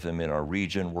him in our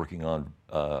region, working on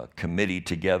a committee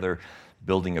together,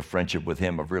 building a friendship with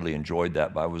him. I've really enjoyed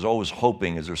that. But I was always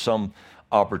hoping, is there some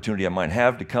opportunity I might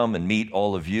have to come and meet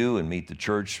all of you and meet the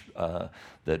church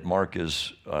that Mark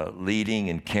is leading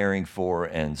and caring for.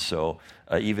 And so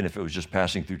even if it was just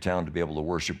passing through town to be able to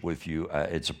worship with you,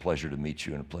 it's a pleasure to meet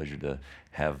you and a pleasure to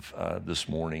have this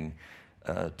morning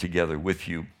together with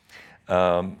you.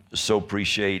 So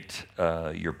appreciate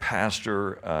your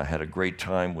pastor. Had a great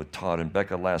time with Todd and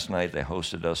Becca last night. They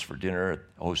hosted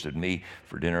me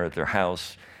for dinner at their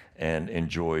house, and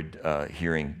enjoyed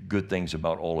hearing good things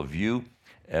about all of you,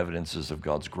 evidences of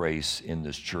God's grace in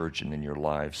this church and in your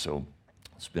lives. So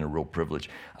it's been a real privilege.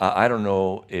 I don't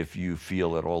know if you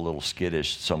feel at all a little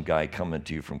skittish, some guy coming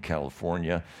to you from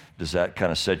California. Does that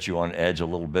kind of set you on edge a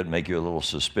little bit, make you a little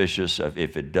suspicious?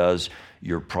 If it does,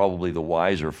 you're probably the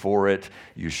wiser for it.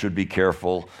 You should be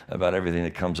careful about everything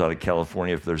that comes out of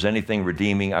California. If there's anything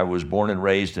redeeming, I was born and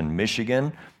raised in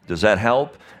Michigan. Does that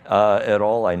help at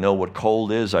all? I know what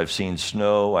cold is. I've seen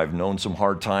snow. I've known some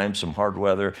hard times, some hard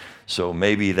weather. So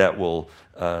maybe that will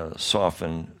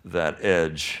soften that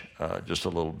edge just a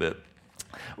little bit.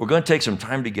 We're going to take some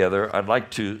time together. I'd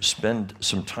like to spend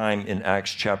some time in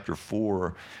Acts chapter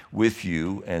 4 with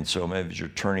you. And so maybe as you're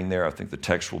turning there, I think the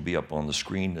text will be up on the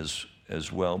screen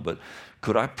as well. But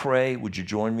could I pray? Would you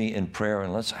join me in prayer?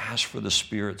 And let's ask for the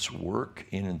Spirit's work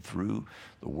in and through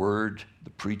the word, the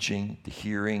preaching, the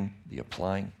hearing, the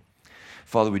applying.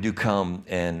 Father, we do come,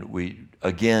 and we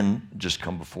again just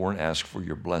come before and ask for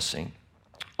your blessing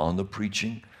on the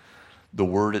preaching. The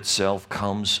word itself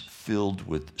comes filled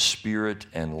with spirit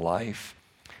and life,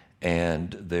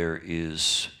 and there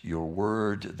is your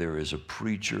word, there is a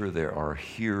preacher, there are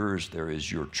hearers, there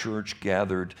is your church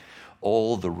gathered,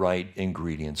 all the right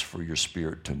ingredients for your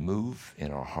Spirit to move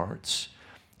in our hearts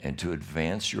and to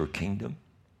advance your kingdom,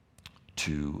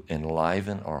 to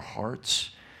enliven our hearts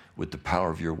with the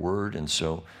power of your word. And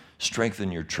so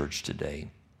strengthen your church today.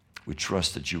 We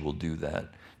trust that you will do that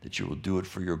you will do it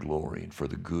for your glory and for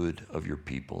the good of your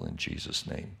people, in Jesus'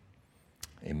 name.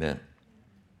 Amen.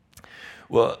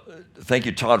 Well, thank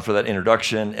you, Todd, for that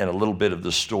introduction and a little bit of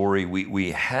the story.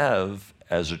 We have,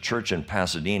 as a church in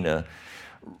Pasadena,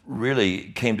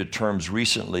 really came to terms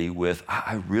recently with,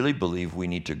 I really believe we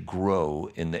need to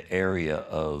grow in the area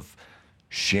of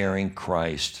sharing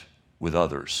Christ with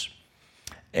others.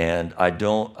 And I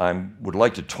would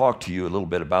like to talk to you a little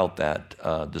bit about that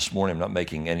this morning. I'm not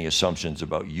making any assumptions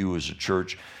about you as a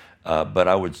church, but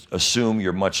I would assume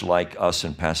you're much like us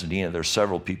in Pasadena. There's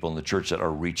several people in the church that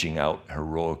are reaching out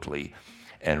heroically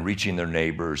and reaching their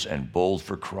neighbors and bold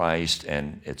for Christ,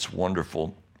 and it's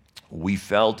wonderful. We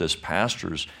felt as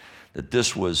pastors that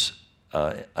this was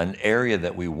an area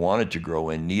that we wanted to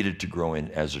grow in, needed to grow in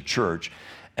as a church.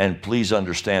 And please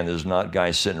understand, there's not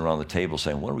guys sitting around the table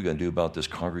saying, what are we going to do about this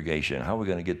congregation? How are we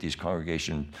going to get these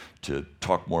congregations to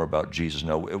talk more about Jesus?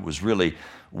 No, it was really,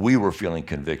 we were feeling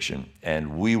conviction,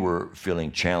 and we were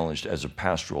feeling challenged as a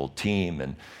pastoral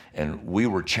team, and we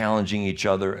were challenging each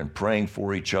other and praying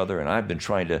for each other. And I've been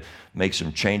trying to make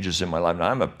some changes in my life. Now,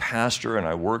 I'm a pastor, and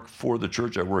I work for the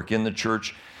church. I work in the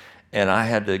church. And I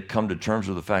had to come to terms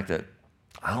with the fact that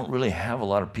I don't really have a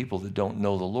lot of people that don't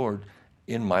know the Lord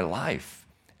in my life.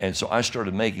 And so I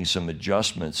started making some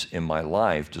adjustments in my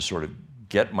life to sort of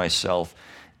get myself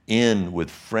in with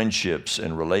friendships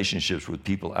and relationships with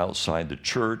people outside the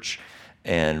church,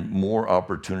 and more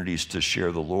opportunities to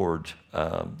share the Lord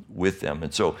with them.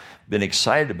 And so been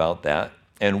excited about that.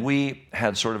 And we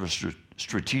had sort of a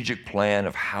strategic plan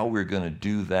of how we're going to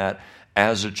do that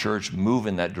as a church, move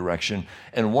in that direction.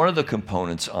 And one of the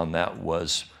components on that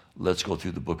was, let's go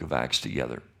through the book of Acts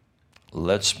together.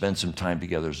 Let's spend some time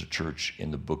together as a church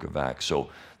in the book of Acts. So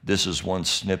this is one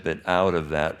snippet out of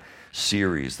that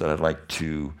series that I'd like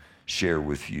to share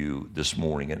with you this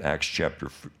morning in Acts chapter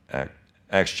 4.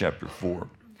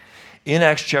 In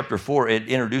Acts chapter 4, it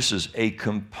introduces a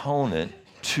component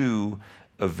to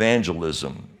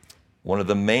evangelism, one of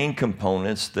the main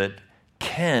components that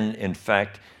can, in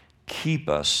fact, keep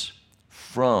us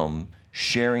from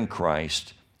sharing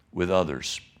Christ with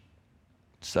others.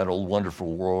 It's that old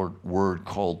wonderful word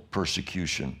called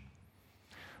persecution.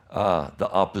 The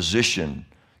opposition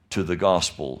to the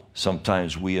gospel.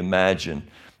 Sometimes we imagine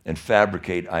and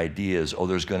fabricate ideas,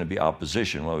 there's going to be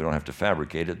opposition. Well, we don't have to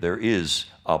fabricate it. There is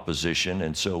opposition,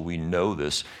 and so we know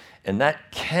this. And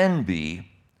that can be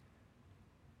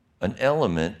an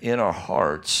element in our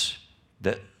hearts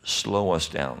that slow us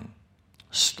down,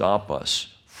 stop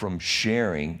us from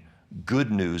sharing good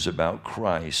news about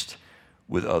Christ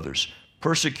with others.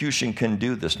 Persecution can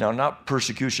do this. Now, not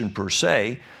persecution per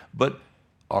se, but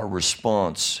our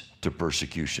response to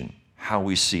persecution. how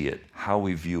we see it, how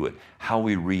we view it, how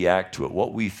we react to it,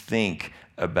 what we think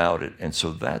about it. And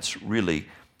so that's really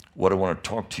what I want to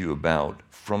talk to you about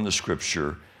from the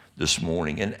scripture this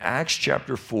morning. In Acts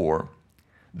chapter 4,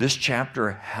 this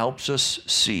chapter helps us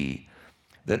see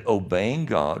that obeying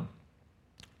God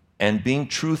and being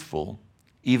truthful,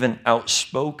 even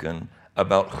outspoken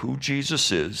about who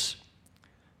Jesus is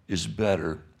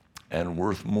better and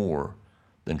worth more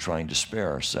than trying to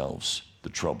spare ourselves the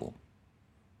trouble.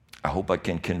 I hope I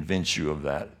can convince you of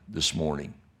that this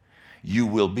morning. You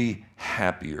will be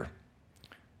happier.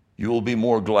 You will be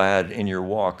more glad in your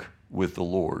walk with the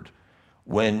Lord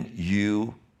when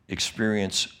you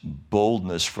experience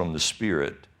boldness from the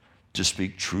Spirit to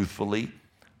speak truthfully,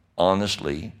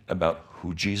 honestly about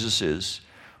who Jesus is,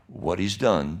 what he's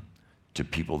done to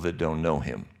people that don't know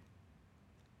him.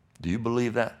 Do you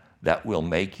believe that? That will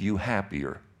make you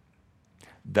happier.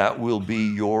 That will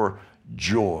be your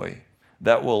joy.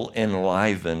 That will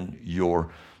enliven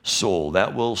your soul.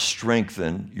 That will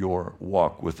strengthen your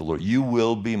walk with the Lord. You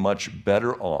will be much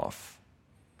better off.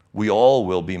 We all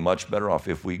will be much better off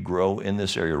if we grow in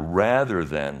this area rather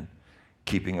than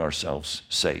keeping ourselves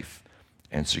safe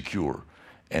and secure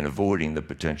and avoiding the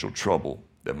potential trouble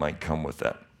that might come with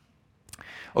that.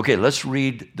 Okay, let's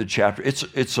read the chapter.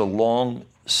 It's a long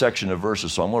section of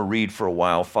verses, so I'm going to read for a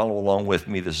while. Follow along with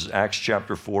me. This is Acts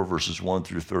chapter 4, verses 1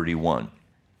 through 31.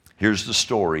 Here's the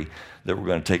story that we're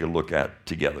going to take a look at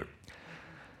together.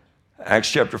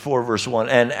 Acts chapter 4, verse 1.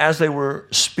 And as they were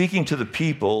speaking to the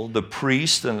people, the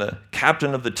priest and the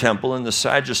captain of the temple and the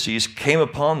Sadducees came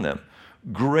upon them,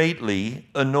 greatly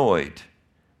annoyed,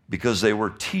 because they were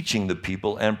teaching the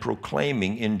people and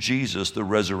proclaiming in Jesus the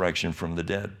resurrection from the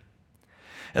dead.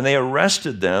 And they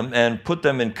arrested them and put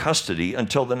them in custody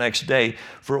until the next day,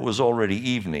 for it was already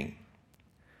evening.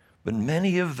 But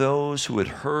many of those who had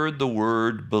heard the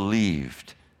word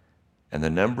believed, and the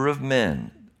number of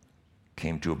men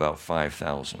came to about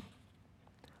 5,000.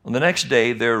 On the next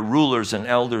day, their rulers and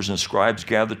elders and scribes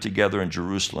gathered together in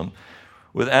Jerusalem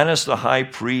with Annas the high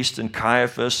priest and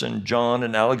Caiaphas and John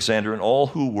and Alexander and all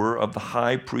who were of the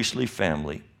high priestly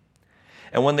family.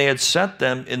 And when they had set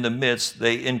them in the midst,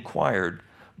 they inquired,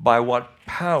 by what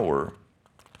power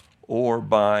or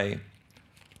by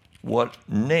what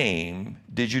name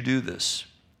did you do this?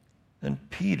 And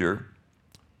Peter,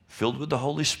 filled with the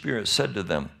Holy Spirit, said to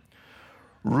them,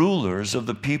 rulers of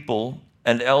the people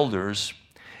and elders,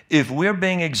 if we're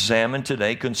being examined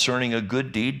today concerning a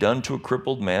good deed done to a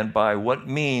crippled man, by what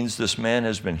means this man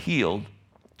has been healed,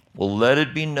 well, let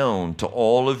it be known to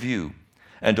all of you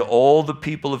and to all the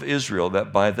people of Israel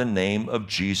that by the name of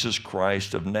Jesus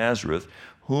Christ of Nazareth,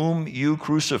 whom you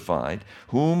crucified,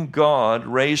 whom God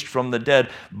raised from the dead,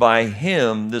 by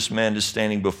him this man is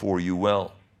standing before you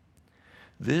well.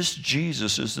 This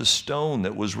Jesus is the stone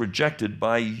that was rejected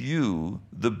by you,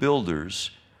 the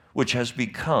builders, which has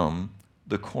become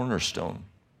the cornerstone.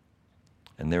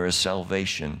 And there is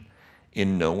salvation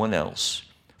in no one else,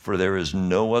 for there is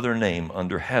no other name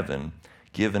under heaven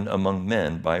given among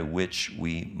men by which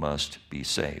we must be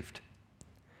saved.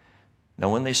 Now,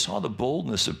 when they saw the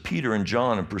boldness of Peter and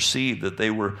John and perceived that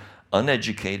they were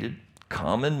uneducated,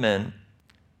 common men,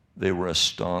 they were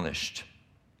astonished.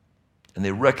 And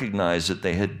they recognized that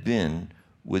they had been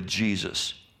with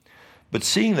Jesus. But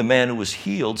seeing the man who was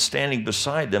healed standing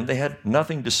beside them, they had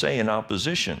nothing to say in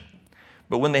opposition.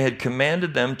 But when they had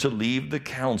commanded them to leave the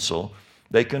council,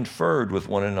 they conferred with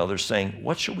one another, saying,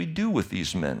 what shall we do with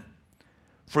these men?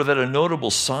 For that a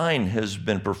notable sign has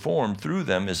been performed through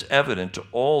them is evident to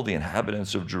all the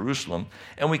inhabitants of Jerusalem,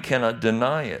 and we cannot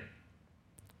deny it.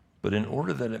 But in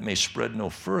order that it may spread no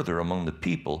further among the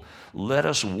people, let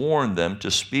us warn them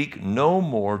to speak no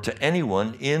more to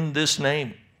anyone in this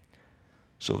name.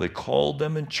 So they called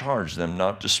them and charged them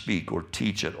not to speak or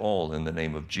teach at all in the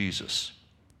name of Jesus.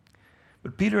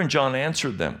 But Peter and John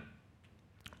answered them,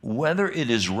 whether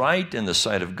it is right in the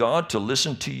sight of God to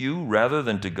listen to you rather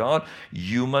than to God,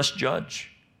 you must judge.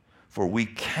 For we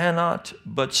cannot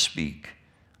but speak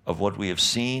of what we have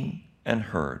seen and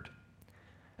heard.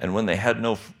 And when they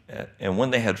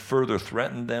had further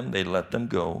threatened them, they let them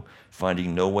go,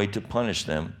 finding no way to punish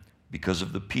them because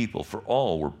of the people, for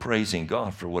all were praising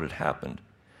God for what had happened.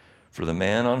 For the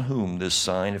man on whom this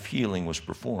sign of healing was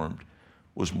performed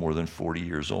was more than 40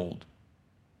 years old.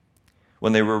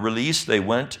 When they were released, they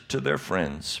went to their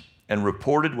friends and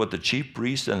reported what the chief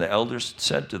priests and the elders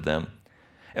said to them.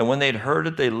 And when they had heard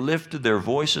it, they lifted their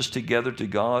voices together to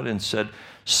God and said,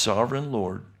 Sovereign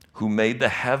Lord, who made the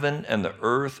heaven and the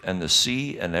earth and the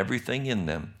sea and everything in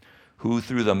them, who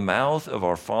through the mouth of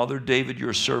our father David,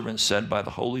 your servant, said by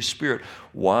the Holy Spirit,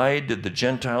 why did the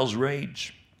Gentiles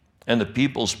rage? and the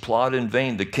peoples plot in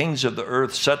vain. The kings of the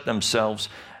earth set themselves,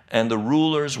 and the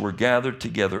rulers were gathered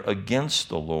together against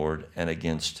the Lord and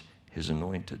against his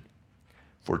anointed.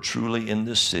 For truly in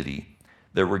this city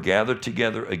there were gathered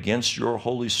together against your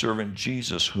holy servant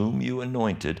Jesus, whom you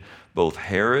anointed, both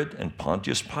Herod and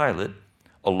Pontius Pilate,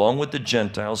 along with the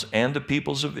Gentiles and the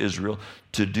peoples of Israel,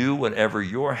 to do whatever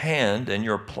your hand and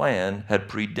your plan had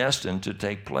predestined to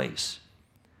take place.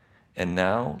 And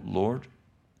now, Lord,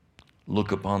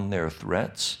 look upon their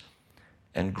threats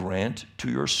and grant to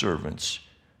your servants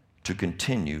to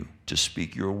continue to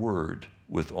speak your word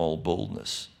with all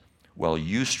boldness, while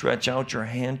you stretch out your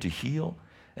hand to heal,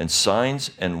 and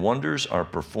signs and wonders are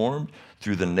performed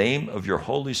through the name of your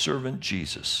holy servant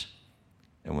Jesus.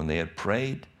 And when they had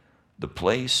prayed, the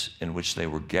place in which they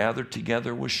were gathered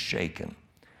together was shaken,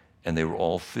 and they were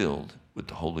all filled with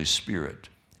the Holy Spirit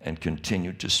and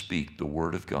continued to speak the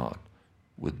word of God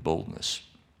with boldness.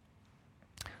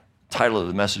 The title of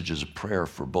the message is A Prayer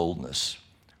for Boldness,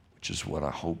 which is what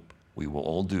I hope we will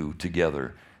all do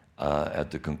together at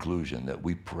the conclusion, that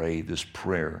we pray this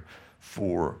prayer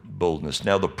for boldness.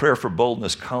 Now, the prayer for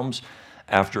boldness comes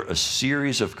after a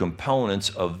series of components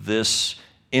of this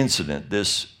incident,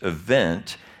 this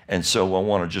event, and so I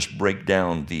want to just break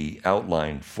down the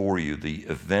outline for you, the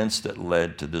events that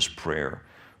led to this prayer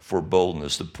for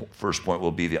boldness. The first point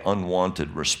will be the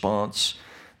unwanted response,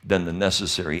 then the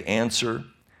necessary answer,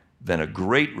 then a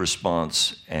great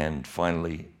response, and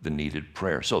finally the needed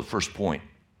prayer. So the first point,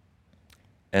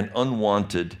 an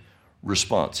unwanted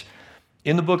response.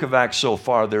 In the book of Acts so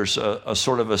far, there's a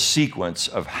sort of a sequence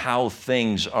of how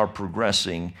things are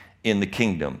progressing in the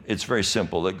kingdom. It's very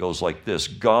simple. It goes like this.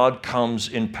 God comes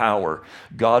in power.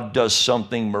 God does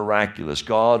something miraculous.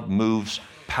 God moves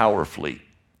powerfully.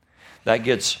 That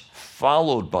gets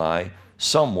followed by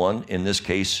someone, in this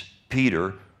case,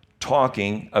 Peter,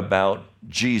 talking about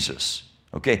Jesus.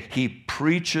 Okay, he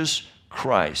preaches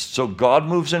Christ. So God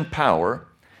moves in power.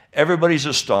 Everybody's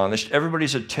astonished.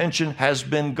 Everybody's attention has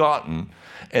been gotten.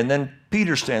 And then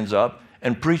Peter stands up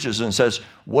and preaches and says,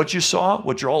 what you saw,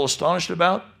 what you're all astonished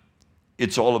about,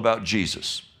 it's all about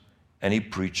Jesus. And he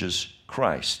preaches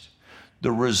Christ.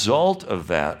 The result of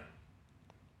that,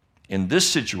 in this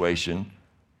situation,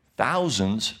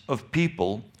 thousands of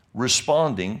people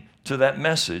responding to that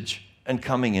message and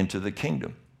coming into the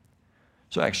kingdom.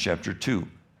 So Acts chapter 2,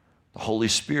 the Holy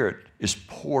Spirit is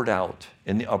poured out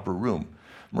in the upper room.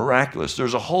 Miraculous.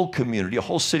 There's a whole community, a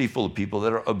whole city full of people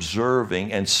that are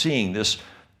observing and seeing this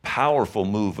powerful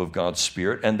move of God's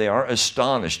Spirit, and they are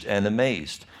astonished and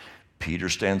amazed. Peter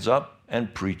stands up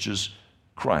and preaches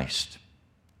Christ,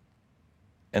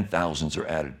 and thousands are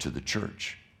added to the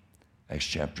church. Acts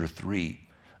chapter 3,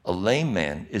 a lame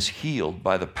man is healed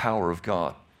by the power of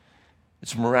God.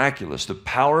 It's miraculous. The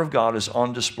power of God is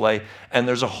on display, and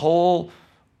there's a whole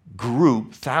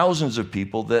group, thousands of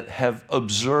people that have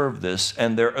observed this,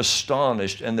 and they're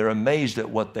astonished and they're amazed at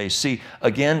what they see.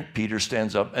 Again, Peter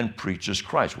stands up and preaches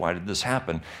Christ. Why did this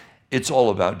happen? It's all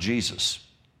about Jesus.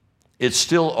 It's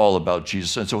still all about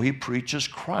Jesus. And so he preaches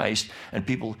Christ, and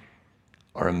people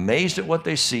are amazed at what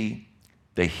they see.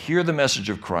 They hear the message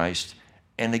of Christ,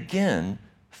 and again,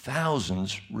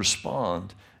 thousands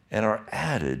respond and are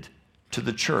added to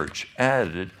the church,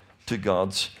 added to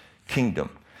God's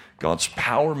kingdom. God's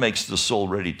power makes the soul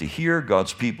ready to hear.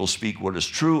 God's people speak what is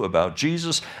true about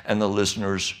Jesus, and the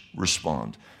listeners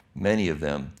respond, many of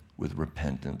them with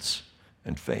repentance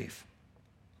and faith.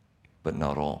 But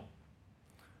not all.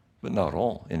 But not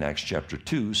all. In Acts chapter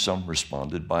 2, some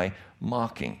responded by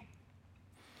mocking.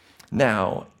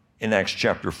 Now, in Acts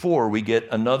chapter 4, we get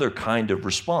another kind of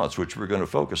response, which we're going to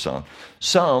focus on.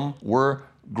 Some were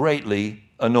greatly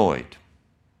annoyed.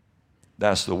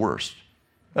 That's the worst.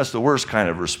 That's the worst kind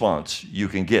of response you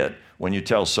can get when you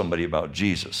tell somebody about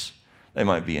Jesus. They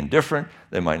might be indifferent,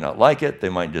 they might not like it, they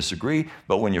might disagree,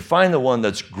 but when you find the one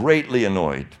that's greatly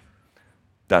annoyed,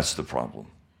 that's the problem.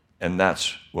 And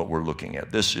that's what we're looking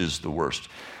at. This is the worst.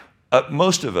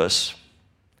 Most of us,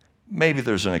 maybe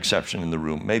there's an exception in the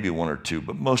room, maybe one or two,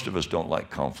 but most of us don't like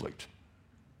conflict.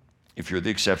 If you're the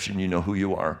exception, you know who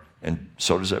you are, and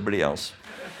so does everybody else.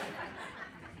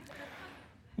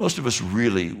 Most of us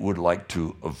really would like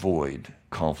to avoid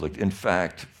conflict. In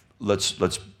fact,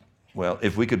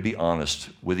 if we could be honest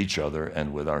with each other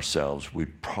and with ourselves,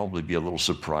 we'd probably be a little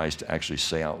surprised to actually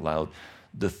say out loud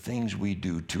the things we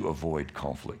do to avoid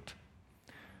conflict.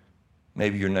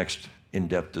 Maybe your next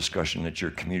in-depth discussion at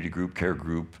your community group, care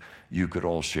group, you could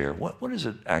all share. What is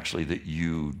it actually that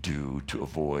you do to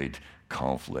avoid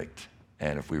conflict?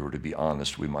 And if we were to be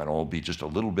honest, we might all be just a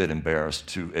little bit embarrassed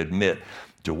to admit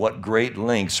to what great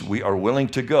lengths we are willing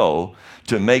to go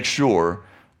to make sure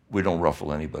we don't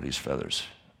ruffle anybody's feathers.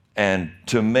 And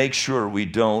to make sure we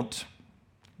don't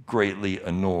greatly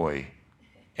annoy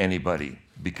anybody,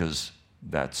 because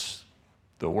that's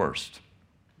the worst.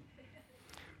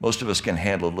 Most of us can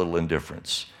handle a little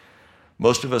indifference.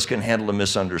 Most of us can handle a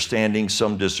misunderstanding,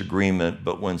 some disagreement,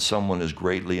 but when someone is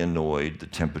greatly annoyed, the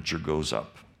temperature goes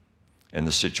up and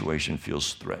the situation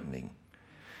feels threatening.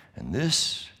 And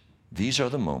these are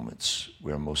the moments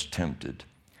we are most tempted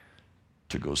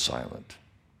to go silent,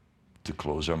 to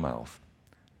close our mouth,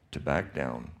 to back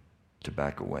down, to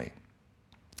back away.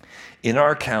 In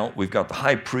our account, we've got the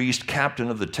high priest, captain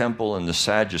of the temple, and the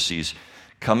Sadducees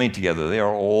coming together. They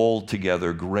are all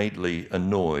together greatly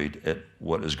annoyed at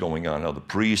what is going on. Now, the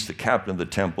priest, the captain of the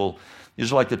temple,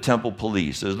 these are like the temple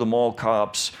police. There's the mall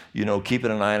cops,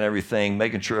 keeping an eye on everything,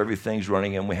 making sure everything's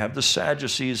running. And we have the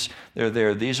Sadducees. They're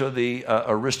there. These are the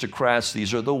aristocrats.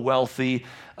 These are the wealthy.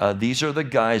 These are the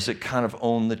guys that kind of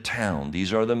own the town.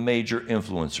 These are the major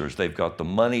influencers. They've got the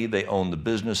money. They own the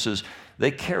businesses.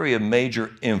 They carry a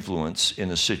major influence in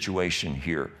the situation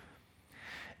here.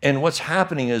 And what's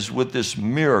happening is with this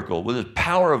miracle, with the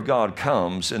power of God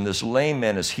comes, and this lame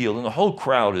man is healed, and the whole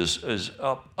crowd is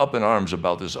up in arms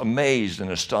about this, amazed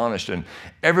and astonished, and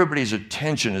everybody's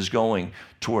attention is going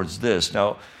towards this.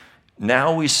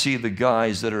 Now we see the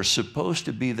guys that are supposed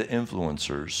to be the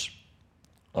influencers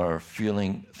are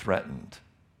feeling threatened.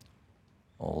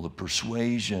 All the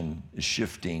persuasion is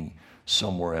shifting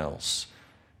somewhere else,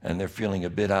 and they're feeling a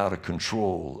bit out of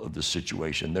control of the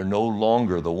situation. They're no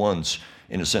longer the ones,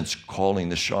 in a sense, calling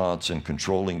the shots and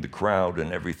controlling the crowd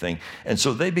and everything. And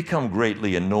so they become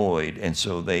greatly annoyed, and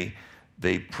so they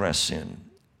press in.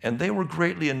 And they were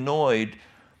greatly annoyed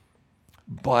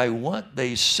by what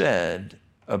they said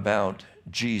about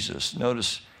Jesus.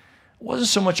 Notice, it wasn't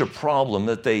so much a problem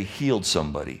that they healed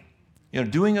somebody.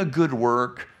 Doing a good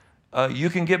work, you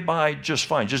can get by just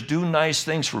fine. Just do nice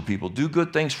things for people, do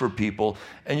good things for people,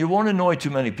 and you won't annoy too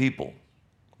many people.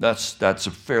 That's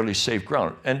a fairly safe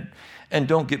ground. And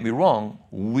don't get me wrong,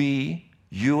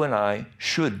 you and I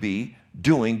should be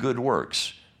doing good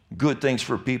works, good things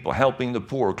for people, helping the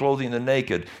poor, clothing the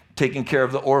naked, taking care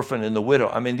of the orphan and the widow.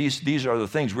 I mean, these are the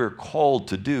things we're called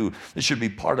to do. This should be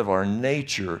part of our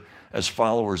nature as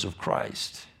followers of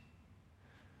Christ.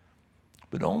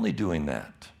 But only doing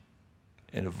that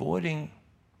and avoiding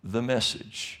the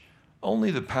message,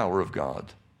 only the power of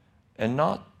God, and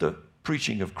not the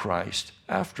preaching of Christ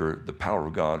after the power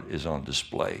of God is on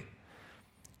display,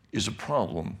 is a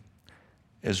problem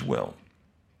as well.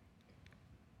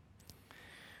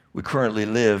 We currently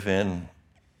live in,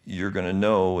 you're going to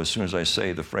know as soon as I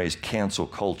say the phrase cancel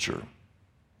culture.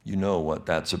 You know what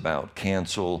that's about,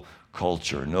 cancel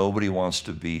culture. Nobody wants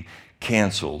to be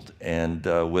canceled. And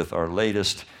with our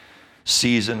latest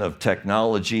season of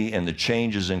technology and the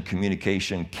changes in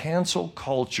communication, cancel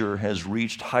culture has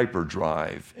reached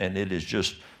hyperdrive, and it is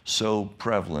just so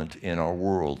prevalent in our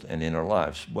world and in our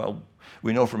lives. Well,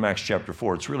 we know from Acts chapter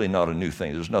 4, it's really not a new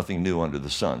thing. There's nothing new under the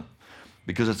sun,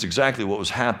 because it's exactly what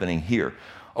was happening here.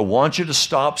 I want you to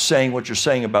stop saying what you're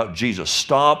saying about Jesus.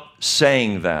 Stop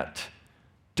saying that.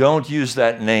 Don't use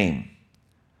that name.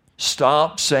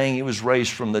 Stop saying he was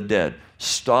raised from the dead.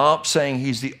 Stop saying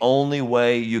he's the only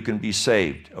way you can be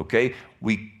saved, okay?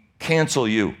 We cancel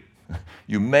you.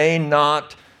 You may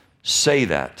not say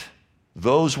that.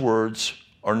 Those words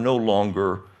are no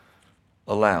longer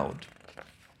allowed.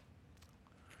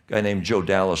 A guy named Joe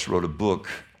Dallas wrote a book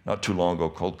not too long ago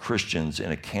called Christians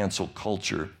in a Cancel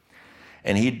Culture.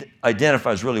 And he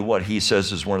identifies really what he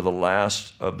says is one of the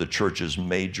last of the church's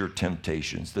major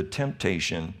temptations, the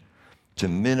temptation to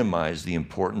minimize the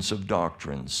importance of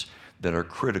doctrines that are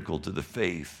critical to the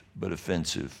faith but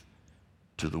offensive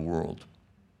to the world.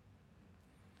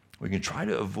 We can try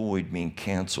to avoid being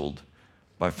canceled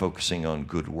by focusing on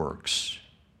good works.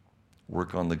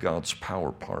 Work on the God's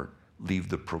power part. Leave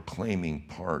the proclaiming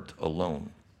part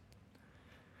alone.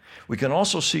 We can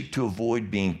also seek to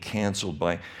avoid being canceled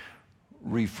by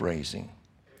rephrasing,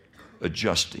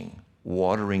 adjusting,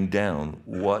 watering down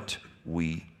what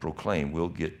we proclaim. We'll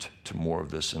get to more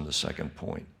of this in the second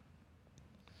point.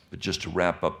 But just to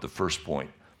wrap up the first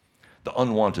point, the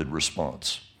unwanted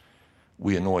response.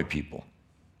 We annoy people.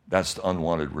 That's the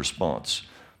unwanted response.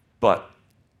 But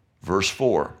verse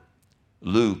 4,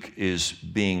 Luke is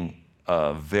being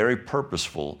very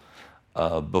purposeful.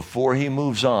 Before he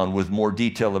moves on with more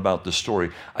detail about the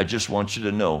story, I just want you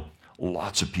to know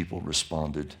lots of people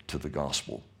responded to the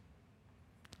gospel.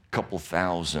 A couple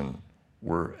thousand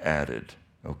were added,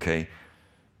 okay?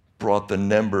 Brought the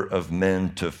number of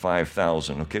men to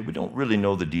 5,000, okay? We don't really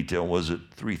know the detail. Was it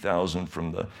 3,000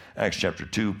 from the Acts chapter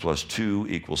 2 plus 2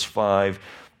 equals 5?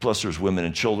 plus there's women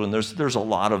and children. There's a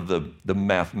lot of the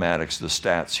mathematics, the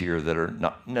stats here that are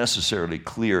not necessarily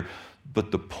clear,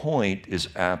 but the point is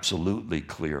absolutely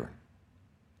clear.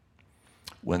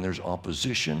 When there's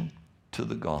opposition to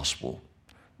the gospel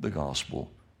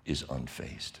is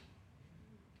unfazed.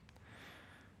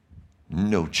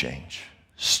 No change,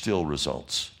 still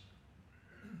results.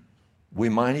 We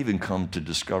might even come to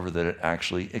discover that it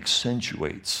actually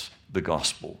accentuates the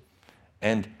gospel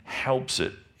and helps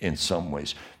it in some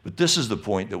ways. But this is the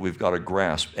point that we've got to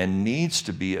grasp and needs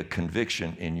to be a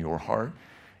conviction in your heart,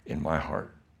 in my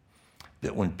heart,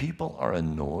 that when people are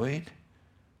annoyed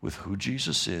with who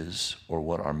Jesus is or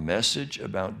what our message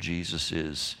about Jesus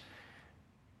is,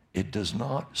 it does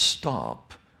not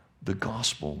stop the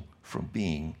gospel from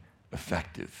being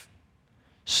effective.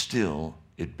 Still,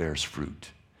 it bears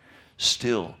fruit.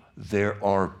 Still, there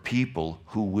are people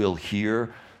who will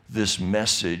hear this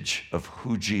message of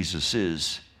who Jesus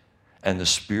is, and the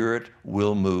Spirit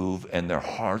will move, and their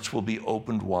hearts will be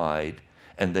opened wide,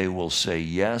 and they will say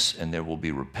yes, and there will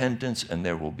be repentance, and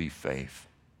there will be faith.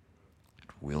 It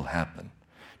will happen.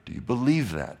 Do you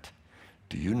believe that?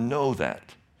 Do you know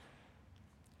that?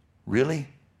 Really?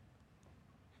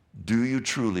 Do you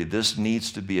truly? This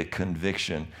needs to be a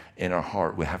conviction in our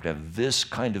heart. We have to have this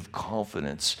kind of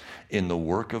confidence in the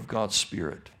work of God's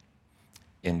Spirit,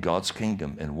 in God's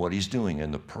kingdom, and what He's doing,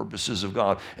 and the purposes of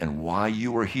God, and why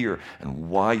you are here, and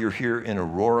why you're here in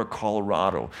Aurora,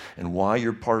 Colorado, and why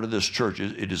you're part of this church.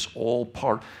 It is all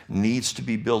part, needs to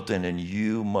be built in, and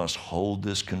you must hold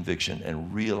this conviction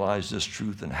and realize this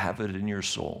truth and have it in your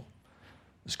soul.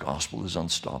 This gospel is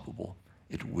unstoppable.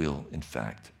 It will, in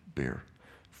fact, bear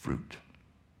fruit.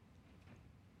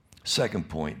 Second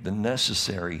point, the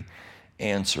necessary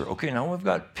answer. Okay, now we've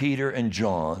got Peter and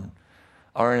John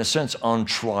are in a sense on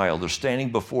trial. They're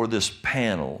standing before this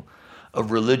panel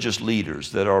of religious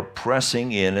leaders that are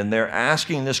pressing in, and they're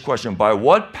asking this question: by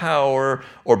what power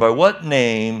or by what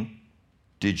name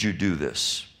did you do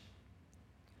this?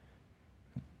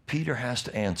 Peter has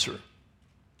to answer.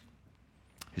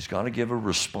 He's got to give a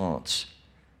response.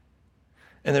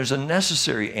 And there's a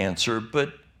necessary answer,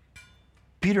 but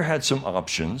Peter had some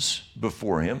options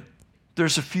before him.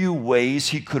 There's a few ways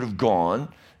he could have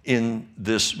gone in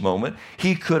this moment.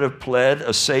 He could have pled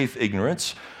a safe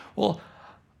ignorance. Well,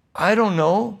 I don't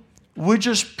know. We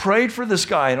just prayed for this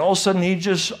guy, and all of a sudden he's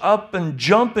just up and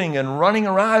jumping and running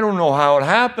around. I don't know how it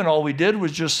happened. All we did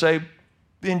was just say,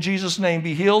 in Jesus' name,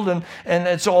 be healed, and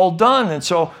it's all done. And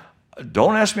so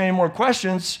don't ask me any more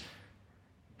questions.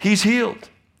 He's healed.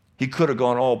 He could have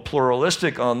gone all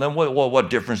pluralistic on them. Well, what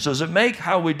difference does it make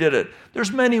how we did it?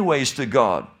 There's many ways to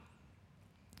God.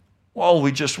 All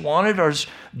we just wanted are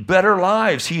better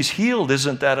lives. He's healed.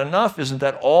 Isn't that enough? Isn't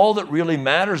that all that really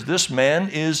matters? This man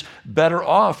is better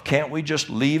off. Can't we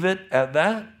just leave it at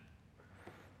that?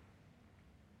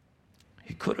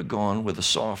 He could have gone with a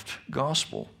soft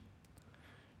gospel.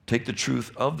 Take the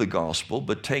truth of the gospel,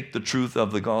 but take the truth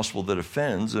of the gospel that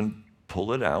offends and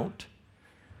pull it out.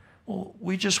 Well,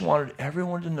 we just wanted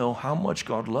everyone to know how much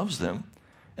God loves them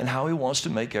and how He wants to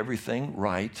make everything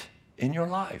right in your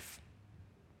life.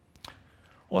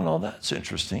 Well, no, that's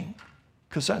interesting,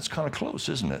 because that's kind of close,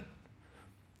 isn't it?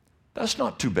 That's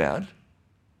not too bad.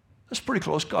 That's pretty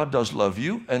close. God does love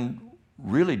you and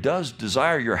really does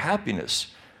desire your happiness.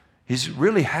 He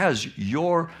really has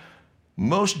your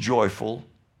most joyful,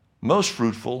 most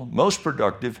fruitful, most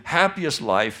productive, happiest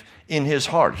life in His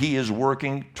heart. He is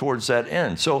working towards that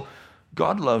end. So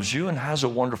God loves you and has a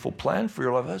wonderful plan for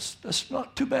your life. That's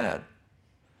not too bad.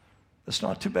 That's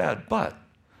not too bad. But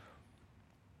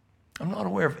I'm not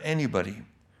aware of anybody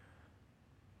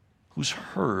who's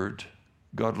heard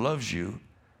God loves you,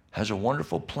 has a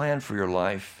wonderful plan for your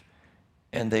life,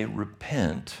 and they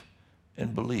repent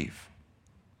and believe.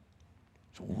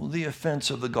 So the offense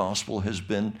of the gospel has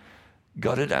been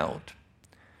gutted out.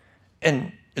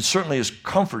 And it certainly is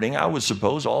comforting, I would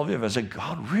suppose, all of you, if I say,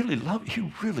 God really loves you.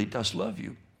 He really does love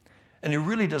you. And He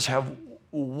really does have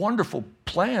wonderful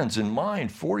plans in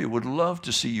mind for you, would love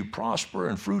to see you prosper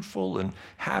and fruitful and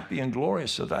happy and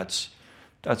glorious. So that's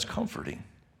comforting.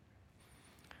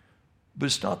 But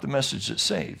it's not the message that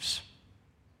saves.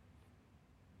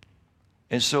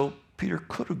 And so Peter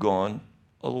could have gone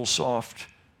a little soft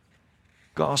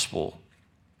gospel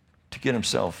to get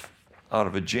himself out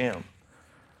of a jam.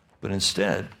 But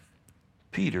instead,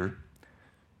 Peter,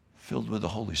 filled with the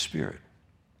Holy Spirit,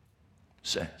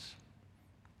 says,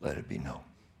 let it be known.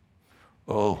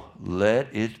 Oh,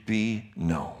 let it be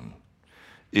known.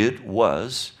 It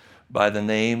was by the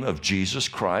name of Jesus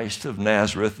Christ of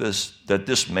Nazareth that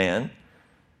this man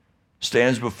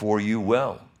stands before you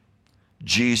well.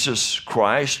 Jesus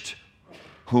Christ,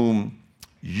 whom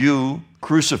you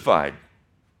crucified,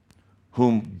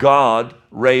 whom God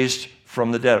raised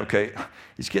from the dead. Okay,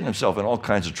 he's getting himself in all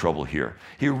kinds of trouble here.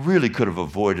 He really could have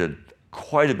avoided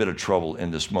quite a bit of trouble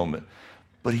in this moment,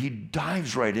 but he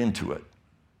dives right into it.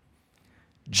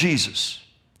 Jesus,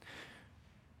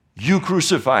 you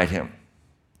crucified him.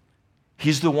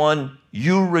 He's the one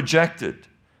you rejected.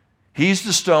 He's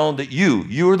the stone that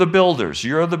you're the builders,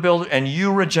 and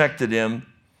you rejected him.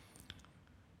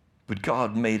 But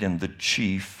God made him the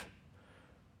chief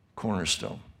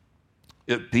cornerstone.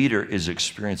 Peter is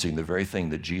experiencing the very thing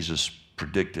that Jesus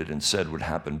predicted and said would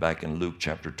happen back in Luke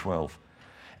chapter 12.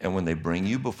 And when they bring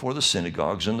you before the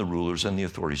synagogues and the rulers and the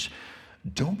authorities,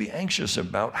 don't be anxious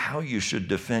about how you should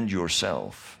defend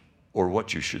yourself or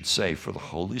what you should say, for the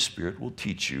Holy Spirit will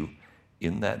teach you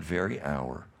in that very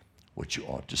hour what you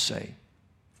ought to say.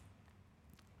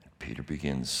 And Peter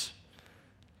begins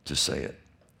to say it.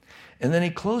 And then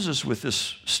he closes with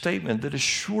this statement that is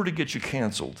sure to get you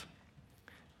canceled.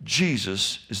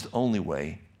 Jesus is the only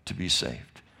way to be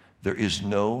saved. There is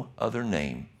no other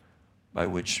name by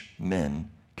which men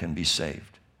can be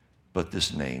saved but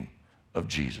this name of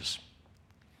Jesus.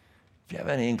 If you have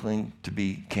any inkling to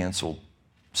be canceled,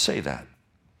 say that.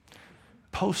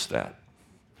 Post that.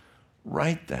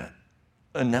 Write that.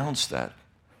 Announce that.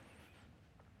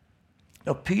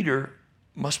 Now, Peter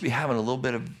must be having a little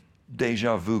bit of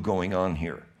deja vu going on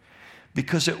here,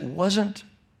 because it wasn't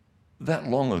that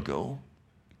long ago,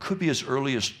 it could be as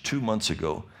early as 2 months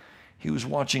ago, he was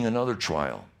watching another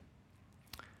trial.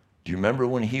 Do you remember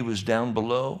when he was down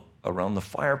below around the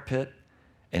fire pit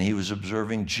and he was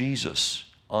observing Jesus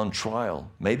on trial,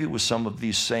 maybe with some of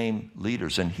these same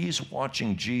leaders, and he's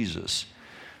watching Jesus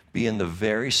be in the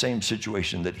very same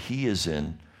situation that he is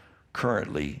in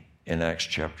currently in Acts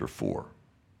chapter 4.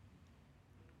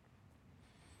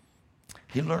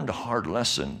 He learned a hard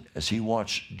lesson as he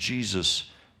watched Jesus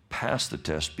pass the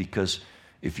test, because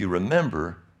if you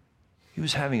remember, he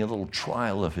was having a little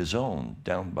trial of his own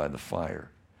down by the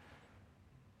fire.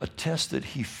 A test that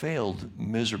he failed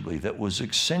miserably, that was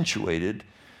accentuated.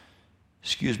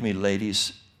 Excuse me,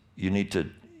 ladies, you need to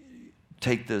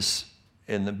take this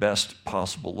in the best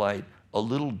possible light. A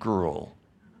little girl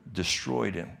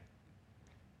destroyed him.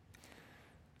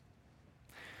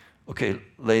 Okay,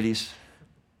 ladies,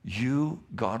 you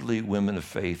godly women of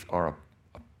faith are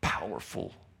a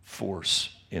powerful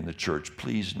force in the church.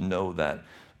 Please know that.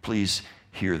 Please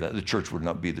hear that. The church would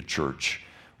not be the church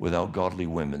without godly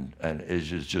women, and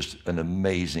it is just an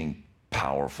amazing,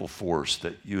 powerful force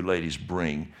that you ladies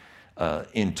bring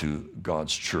into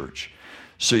God's church.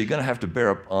 So you're going to have to bear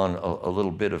up on a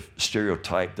little bit of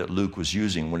stereotype that Luke was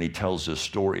using when he tells this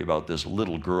story about this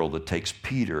little girl that takes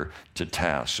Peter to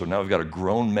task. So now we've got a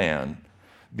grown man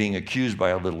being accused by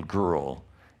a little girl,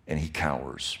 and he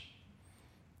cowers.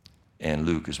 And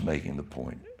Luke is making the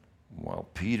point, while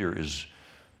Peter is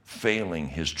failing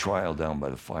his trial down by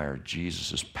the fire,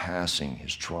 Jesus is passing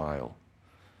his trial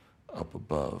up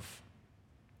above.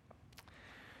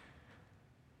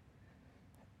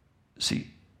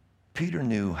 See, Peter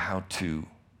knew how to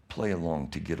play along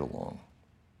to get along,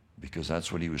 because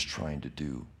that's what he was trying to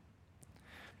do.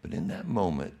 But in that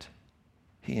moment,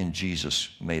 he and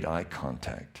Jesus made eye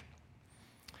contact.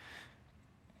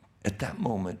 At that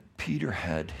moment, Peter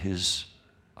had his,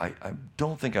 I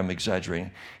don't think I'm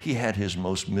exaggerating, he had his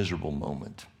most miserable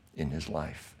moment in his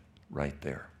life right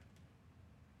there.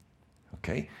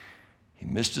 Okay? He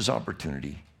missed his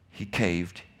opportunity. He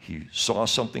caved. He saw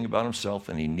something about himself,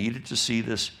 and he needed to see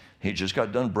this. He just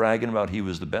got done bragging about he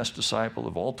was the best disciple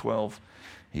of all 12.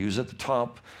 He was at the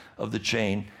top of the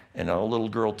chain, and a little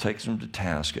girl takes him to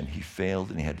task, and he failed,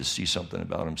 and he had to see something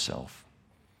about himself.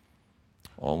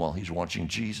 All while he's watching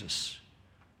Jesus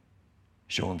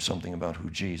show him something about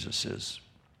who Jesus is.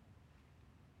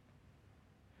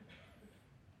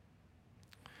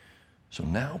 So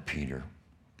now Peter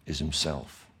is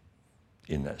himself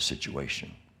in that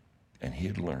situation, and he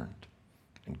had learned,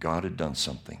 and God had done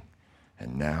something.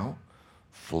 And now,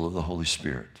 full of the Holy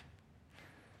Spirit,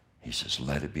 he says,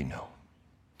 let it be known.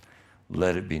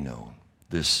 Let it be known.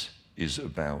 This is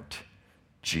about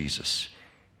Jesus.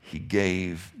 He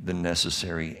gave the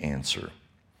necessary answer,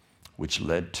 which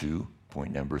led to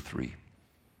point number 3,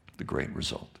 the great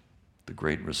result. The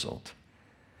great result.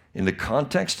 In the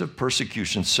context of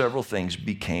persecution, several things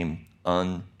became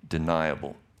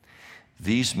undeniable.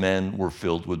 These men were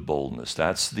filled with boldness.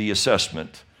 That's the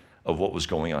assessment of what was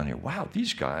going on here. Wow,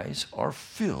 these guys are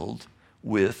filled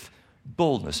with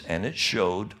boldness, and it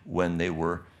showed when they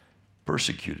were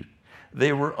persecuted.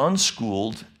 They were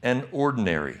unschooled and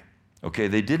ordinary. Okay,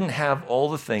 they didn't have all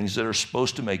the things that are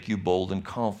supposed to make you bold and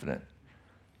confident.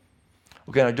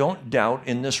 Okay, I don't doubt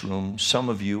in this room some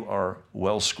of you are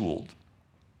well-schooled,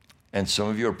 and some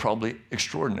of you are probably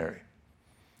extraordinary.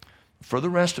 For the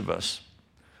rest of us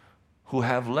who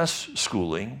have less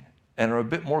schooling and are a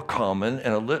bit more common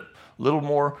and a little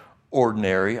more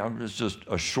ordinary, it's just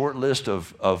a short list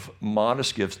of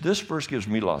modest gifts, this verse gives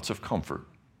me lots of comfort.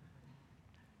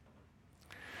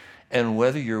 And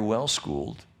whether you're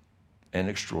well-schooled and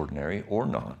extraordinary or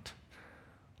not,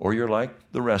 or you're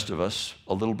like the rest of us,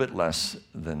 a little bit less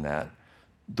than that,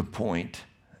 the point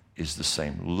is the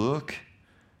same. Look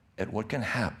at what can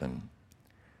happen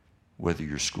whether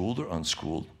you're schooled or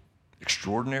unschooled,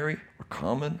 extraordinary or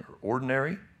common or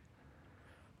ordinary,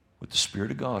 with the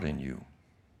Spirit of God in you.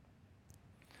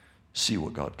 See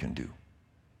what God can do.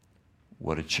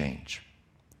 What a change.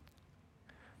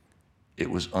 It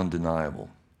was undeniable.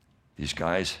 These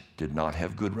guys did not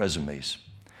have good resumes.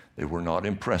 They were not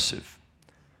impressive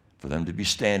for them to be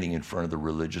standing in front of the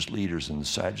religious leaders and the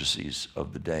Sadducees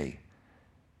of the day.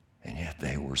 And yet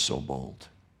they were so bold.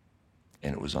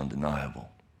 And it was undeniable.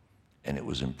 And it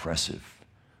was impressive.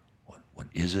 What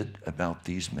is it about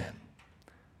these men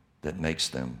that makes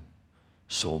them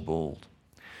so bold?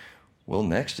 Well,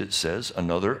 next it says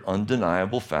another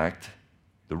undeniable fact.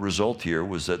 The result here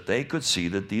was that they could see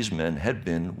that these men had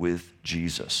been with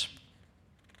Jesus.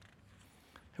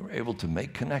 They were able to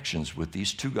make connections with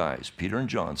these two guys, Peter and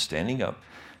John, standing up,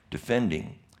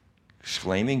 defending,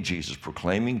 exclaiming Jesus,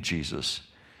 proclaiming Jesus.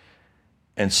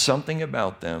 And something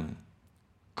about them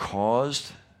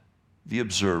caused the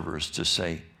observers to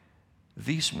say,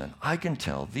 these men, I can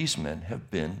tell these men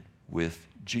have been with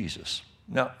Jesus.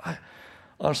 Now,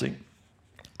 honestly,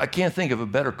 I can't think of a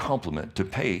better compliment to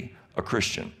pay a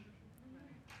Christian.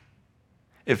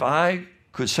 If I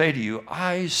could say to you,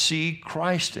 I see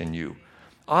Christ in you,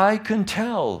 I can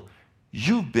tell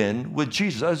you've been with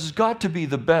Jesus. This has got to be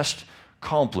the best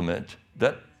compliment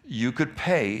that you could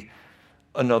pay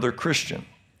another Christian.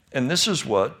 And this is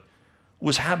what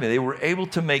was happening. They were able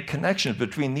to make connections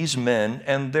between these men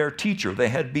and their teacher. They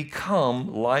had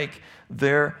become like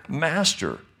their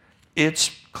master. It's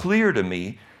clear to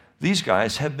me these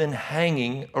guys have been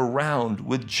hanging around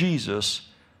with Jesus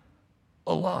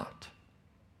a lot.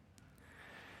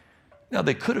 Now,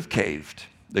 they could have caved.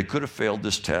 They could have failed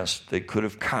this test. They could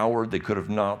have cowered. They could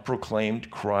have not proclaimed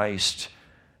Christ,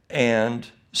 and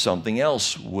something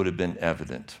else would have been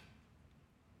evident.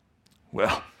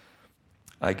 Well,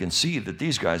 I can see that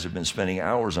these guys have been spending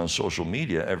hours on social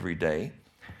media every day.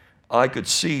 I could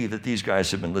see that these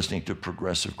guys have been listening to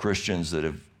progressive Christians that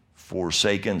have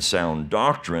forsaken sound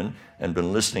doctrine and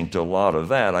been listening to a lot of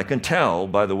that. I can tell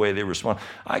by the way they respond.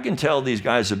 I can tell these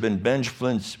guys have been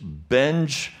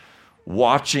binge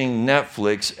watching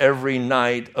Netflix every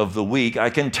night of the week. I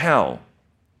can tell.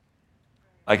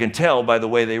 I can tell by the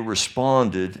way they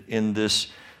responded in this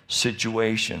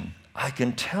situation. I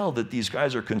can tell that these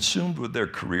guys are consumed with their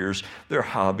careers, their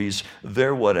hobbies,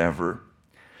 their whatever.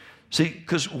 See,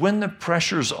 because when the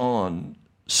pressure's on,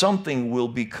 something will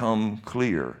become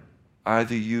clear.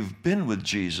 Either you've been with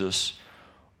Jesus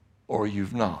or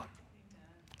you've not.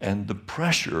 And the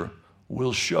pressure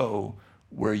will show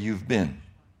where you've been.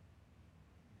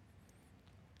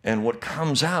 And what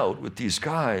comes out with these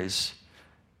guys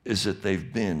is that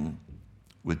they've been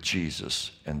with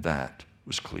Jesus, and that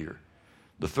was clear.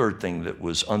 The third thing that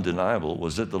was undeniable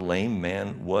was that the lame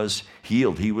man was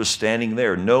healed. He was standing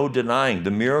there, no denying.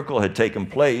 The miracle had taken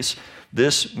place.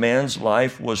 This man's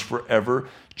life was forever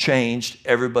changed.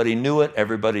 Everybody knew it.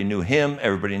 Everybody knew him.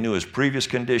 Everybody knew his previous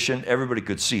condition. Everybody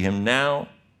could see him now.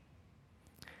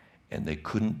 And they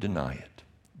couldn't deny it.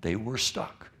 They were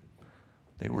stuck.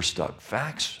 They were stuck.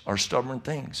 Facts are stubborn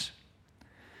things.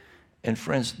 And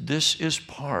friends, this is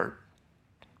part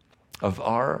of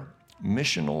our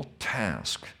missional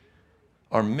task,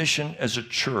 our mission as a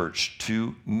church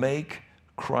to make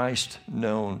Christ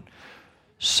known.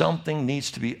 Something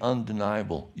needs to be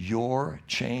undeniable. Your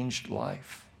changed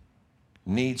life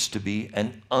needs to be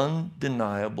an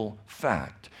undeniable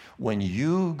fact. When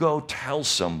you go tell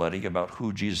somebody about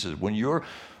who Jesus is, when you're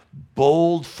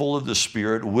bold, full of the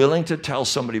Spirit, willing to tell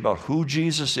somebody about who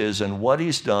Jesus is and what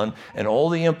he's done and all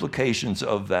the implications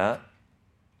of that,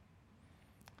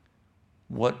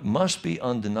 what must be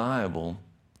undeniable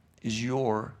is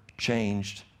your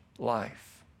changed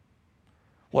life.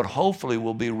 What hopefully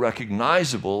will be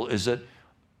recognizable is that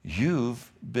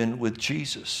you've been with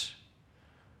Jesus.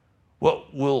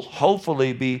 What will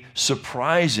hopefully be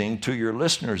surprising to your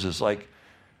listeners is like,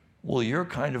 well, you're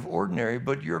kind of ordinary,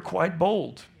 but you're quite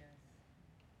bold.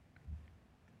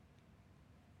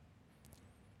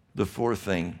 The fourth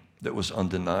thing that was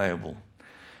undeniable,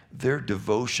 their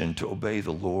devotion to obey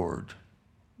the Lord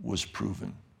was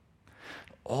proven.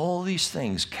 All these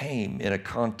things came in a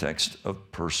context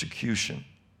of persecution.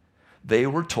 They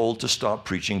were told to stop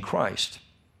preaching Christ.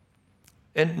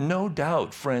 And no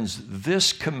doubt, friends,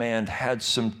 this command had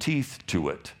some teeth to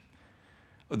it.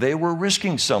 They were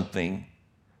risking something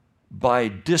by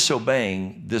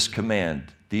disobeying this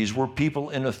command. These were people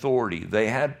in authority. They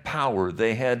had power.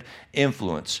 They had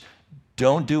influence.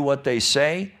 Don't do what they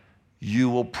say, you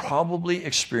will probably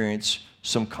experience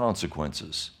some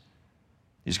consequences.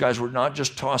 These guys were not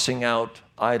just tossing out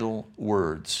idle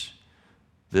words.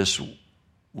 This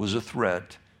was a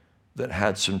threat that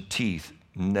had some teeth.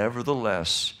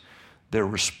 Nevertheless, their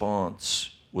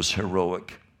response was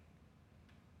heroic.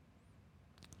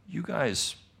 You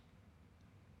guys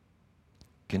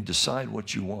can decide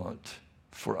what you want.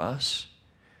 For us,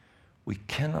 we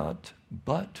cannot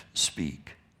but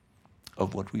speak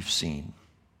of what we've seen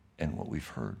and what we've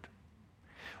heard.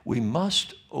 We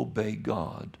must obey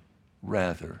God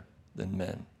rather than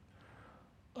men.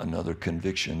 Another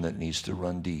conviction that needs to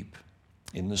run deep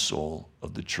in the soul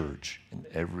of the church and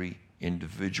every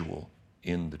individual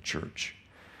in the church.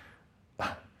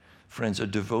 Friends, a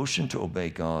devotion to obey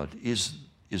God is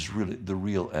really the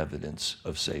real evidence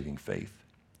of saving faith.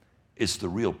 It's the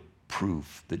real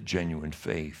proof that genuine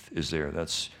faith is there.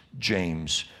 That's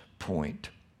James' point.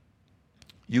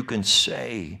 You can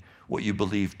say what you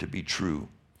believe to be true,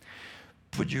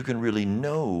 but you can really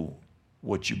know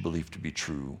what you believe to be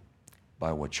true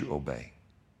by what you obey.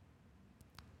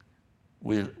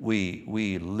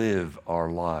 We live our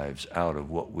lives out of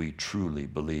what we truly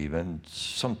believe, and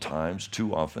sometimes,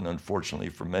 too often, unfortunately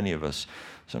for many of us,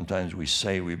 sometimes we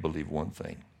say we believe one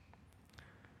thing,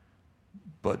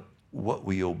 but what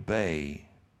we obey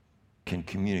can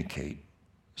communicate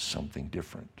something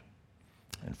different.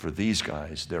 And for these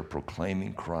guys, they're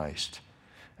proclaiming Christ,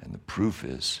 and the proof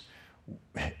is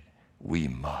we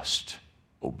must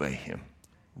obey him,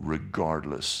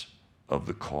 regardless of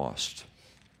the cost.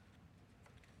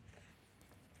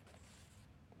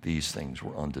 These things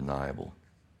were undeniable.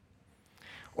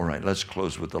 All right, let's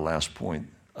close with the last point,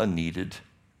 a needed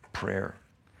prayer.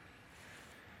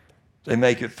 They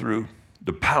make it through.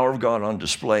 The power of God on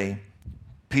display.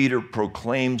 Peter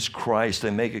proclaims Christ. They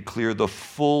make it clear the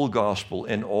full gospel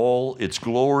in all its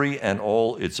glory and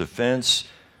all its offense.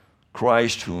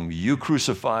 Christ, whom you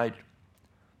crucified,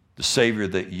 the Savior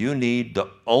that you need, the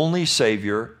only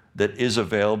Savior that is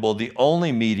available, the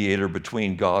only mediator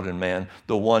between God and man,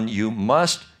 the one you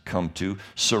must come to,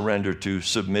 surrender to,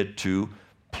 submit to,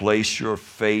 place your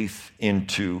faith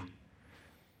into.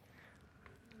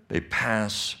 They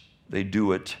pass, they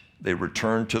do it, they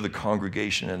return to the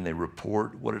congregation and they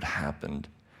report what had happened,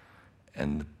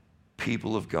 and the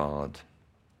people of God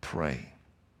pray.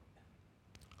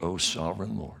 O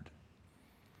sovereign Lord.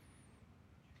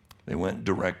 They went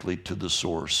directly to the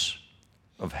source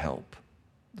of help,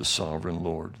 the sovereign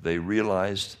Lord. They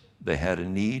realized they had a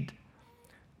need.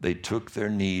 They took their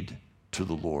need to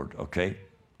the Lord. Okay,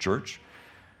 church?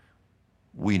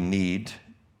 We need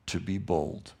to be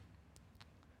bold.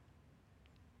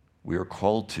 We are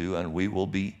called to, and we will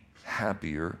be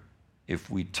happier if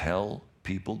we tell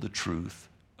people the truth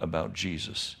about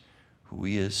Jesus, who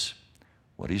he is,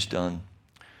 what he's done,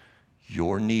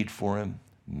 your need for him,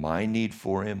 my need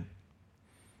for him.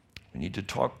 We need to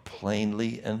talk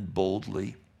plainly and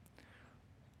boldly,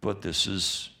 but this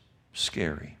is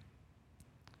scary.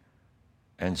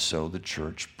 And so the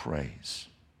church prays.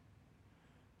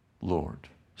 Lord,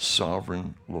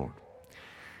 sovereign Lord.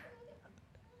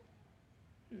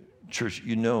 Church,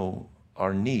 you know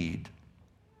our need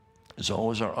is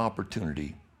always our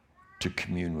opportunity to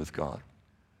commune with God.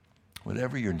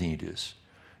 Whatever your need is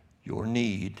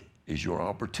your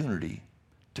opportunity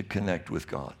to connect with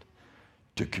God,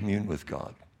 to commune with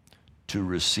God, to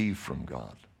receive from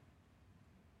God.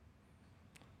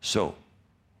 So,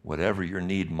 whatever your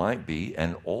need might be,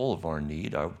 and all of our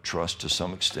need, I trust to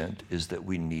some extent, is that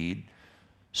we need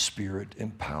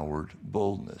Spirit-empowered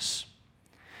boldness.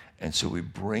 And so we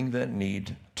bring that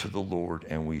need to the Lord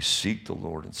and we seek the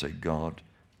Lord and say, God,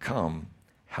 come,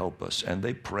 help us. And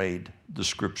they prayed the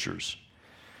scriptures.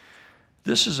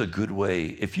 This is a good way.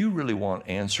 If you really want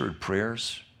answered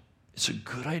prayers, it's a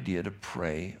good idea to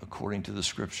pray according to the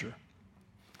scripture.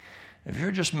 If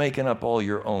you're just making up all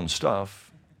your own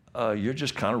stuff, you're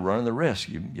just kind of running the risk.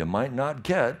 You might not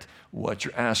get what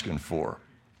you're asking for.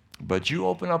 But you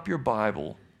open up your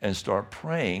Bible and start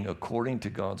praying according to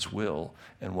God's will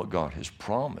and what God has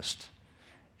promised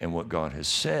and what God has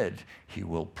said he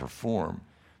will perform.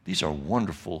 These are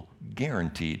wonderful,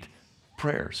 guaranteed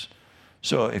prayers.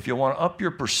 So if you want to up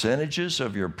your percentages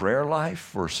of your prayer life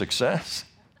for success,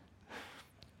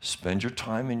 Spend your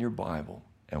time in your Bible.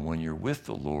 And when you're with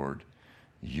the Lord,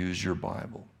 use your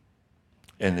Bible.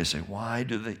 And they say, why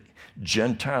do the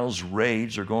Gentiles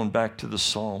rage? They're going back to the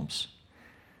Psalms.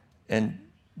 And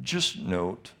just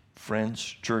note, friends,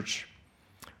 church,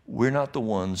 we're not the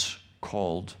ones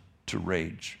called to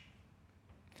rage.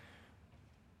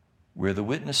 We're the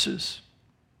witnesses.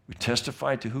 We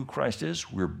testify to who Christ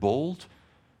is. We're bold.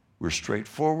 We're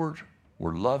straightforward.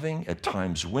 We're loving, at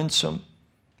times winsome,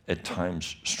 at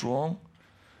times strong.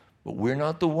 But we're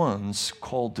not the ones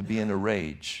called to be in a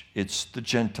rage. It's the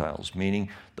Gentiles, meaning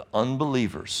the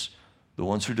unbelievers, the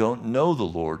ones who don't know the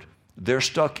Lord. They're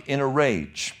stuck in a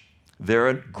rage.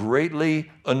 They're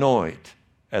greatly annoyed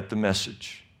at the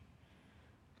message.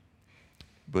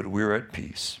 But we're at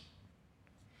peace.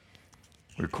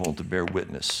 We're called to bear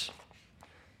witness.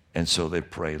 And so they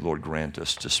pray, Lord, grant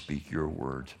us to speak your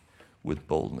word with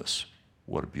boldness.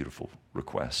 What a beautiful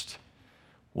request.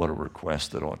 What a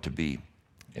request that ought to be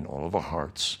in all of our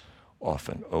hearts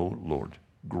often. Oh, Lord,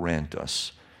 grant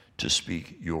us to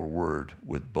speak your word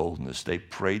with boldness. They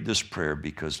prayed this prayer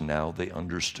because now they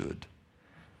understood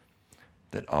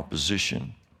that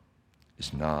opposition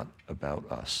is not about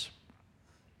us.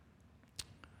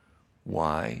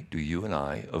 Why do you and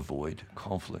I avoid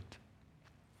conflict?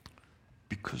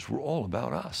 Because we're all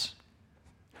about us.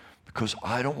 Because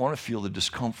I don't want to feel the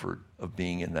discomfort of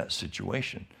being in that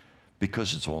situation,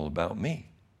 because it's all about me.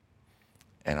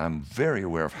 And I'm very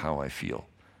aware of how I feel,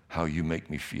 how you make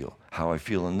me feel, how I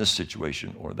feel in this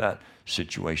situation or that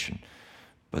situation.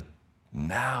 But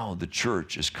now the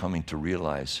church is coming to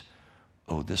realize,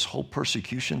 oh, this whole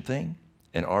persecution thing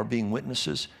and our being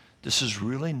witnesses, this is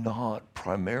really not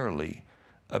primarily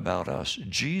about us.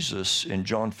 Jesus in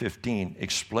John 15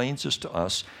 explains this to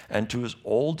us and to his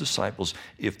old disciples.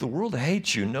 If the world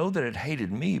hates you, know that it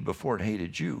hated me before it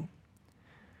hated you.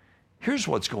 Here's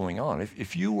what's going on.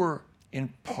 If you were in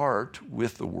part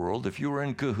with the world, if you were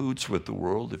in cahoots with the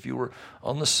world, if you were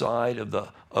on the side of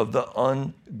the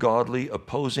ungodly,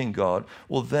 opposing God,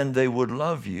 well, then they would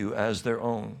love you as their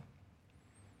own.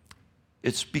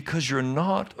 It's because you're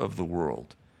not of the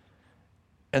world.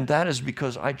 And that is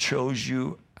because I chose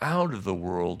you out of the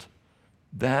world.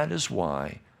 That is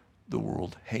why the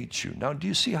world hates you. Now, do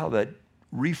you see how that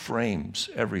reframes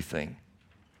everything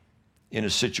in a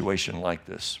situation like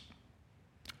this?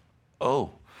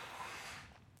 Oh,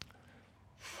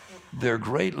 they're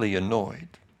greatly annoyed,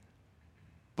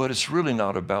 but it's really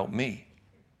not about me.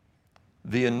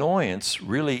 The annoyance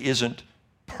really isn't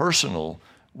personal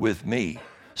with me.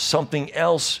 Something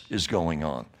else is going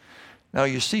on. Now,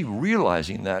 you see,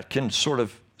 realizing that can sort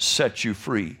of set you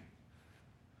free,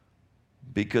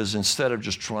 because instead of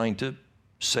just trying to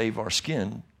save our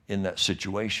skin in that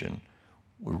situation,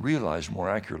 we realize more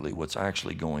accurately what's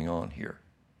actually going on here.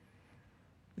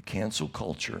 The cancel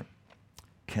culture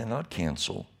cannot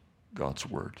cancel God's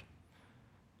word.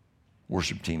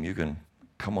 Worship team, you can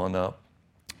come on up.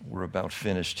 We're about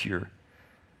finished here.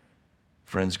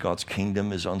 Friends, God's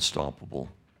kingdom is unstoppable.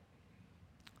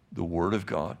 The word of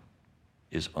God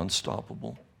is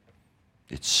unstoppable.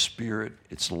 It's spirit,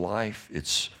 it's life,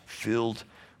 it's filled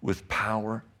with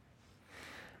power.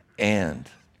 And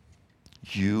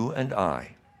you and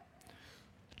I,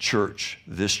 church,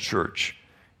 this church,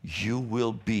 you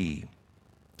will be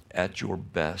at your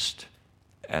best,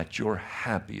 at your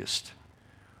happiest,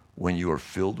 when you are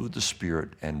filled with the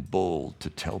Spirit and bold to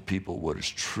tell people what is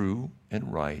true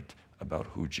and right about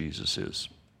who Jesus is.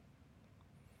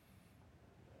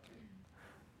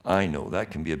 I know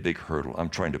that can be a big hurdle. I'm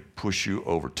trying to push you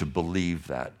over to believe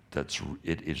that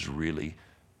it is really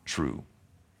true.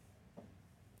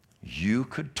 You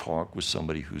could talk with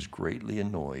somebody who's greatly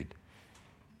annoyed,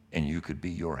 and you could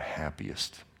be your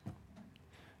happiest,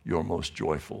 your most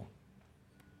joyful,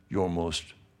 your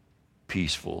most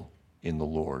peaceful in the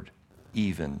Lord,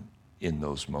 even in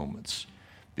those moments,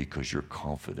 because you're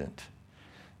confident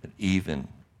that even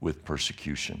with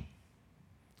persecution,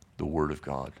 the Word of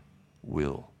God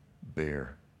will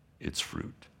bear its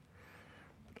fruit.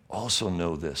 But also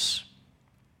know this: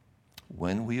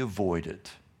 when we avoid it,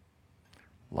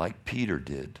 like Peter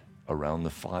did around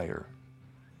the fire,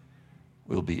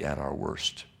 we'll be at our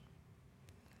worst.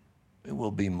 It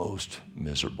will be most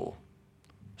miserable,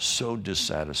 so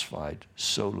dissatisfied,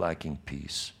 so lacking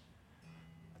peace.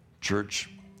 Church,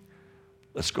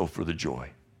 let's go for the joy.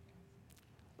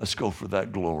 Let's go for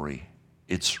that glory.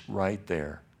 It's right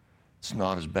there. It's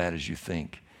not as bad as you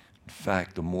think. In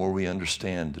fact, the more we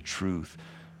understand the truth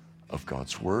of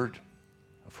God's word,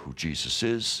 of who Jesus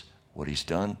is, what he's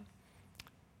done,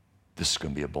 this is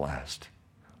going to be a blast.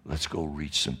 Let's go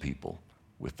reach some people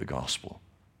with the gospel,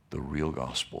 the real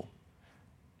gospel,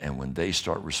 And when they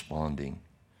start responding,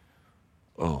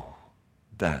 oh,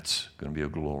 that's going to be a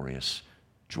glorious,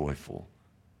 joyful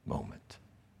moment.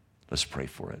 Let's pray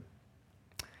for it.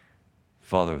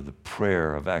 Father, the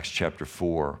prayer of Acts chapter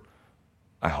 4,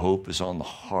 I hope is on the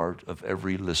heart of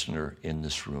every listener in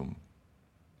this room.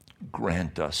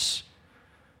 Grant us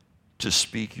to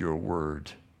speak your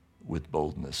word with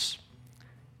boldness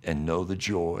and know the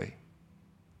joy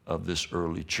of this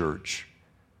early church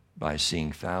by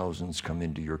seeing thousands come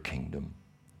into your kingdom.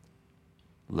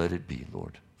 Let it be,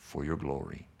 Lord, for your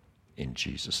glory. In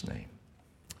Jesus' name,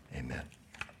 amen.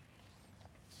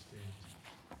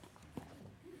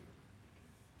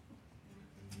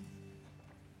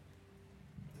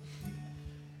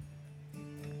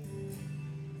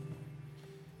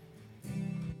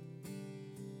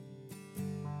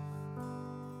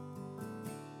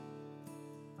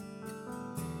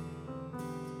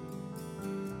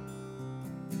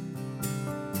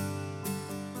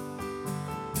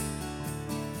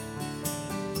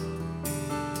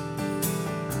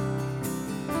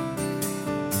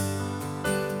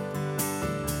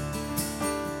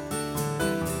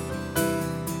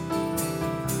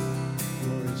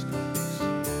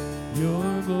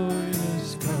 Your glorious